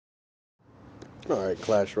Alright,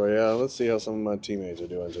 Clash Royale. Let's see how some of my teammates are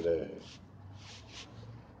doing today.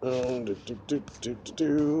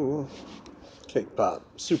 Cakepop,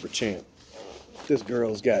 super champ. This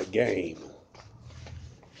girl's got game.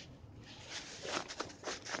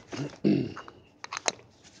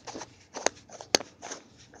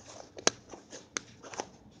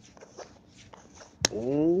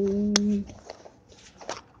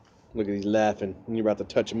 Look at he's laughing. You're about to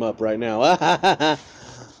touch him up right now.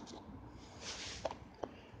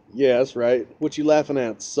 Yeah, that's right. What you laughing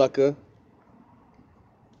at, sucker?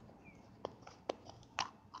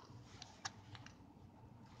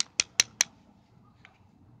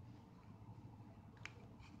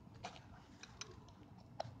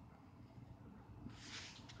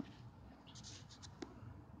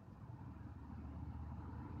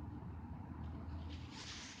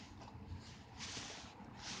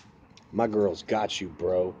 My girl's got you,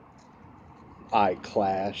 bro. I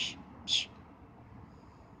clash.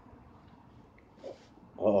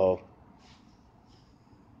 Uh-oh.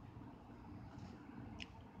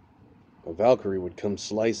 A Valkyrie would come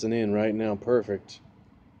slicing in right now. Perfect.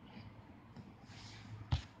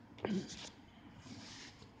 Come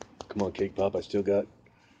on, Cakepop. I still got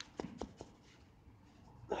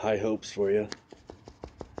high hopes for you.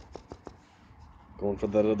 Going for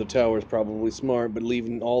that other tower is probably smart, but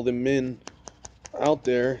leaving all them men out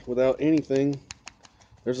there without anything.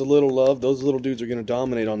 There's a little love. Those little dudes are going to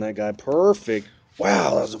dominate on that guy. Perfect.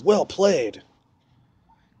 Wow, that was well played.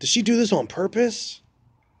 Does she do this on purpose?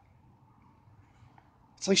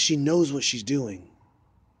 It's like she knows what she's doing.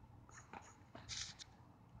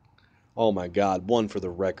 Oh my God, one for the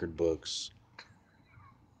record books.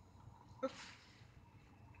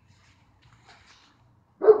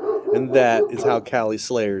 And that is how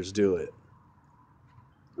Calislayers do it.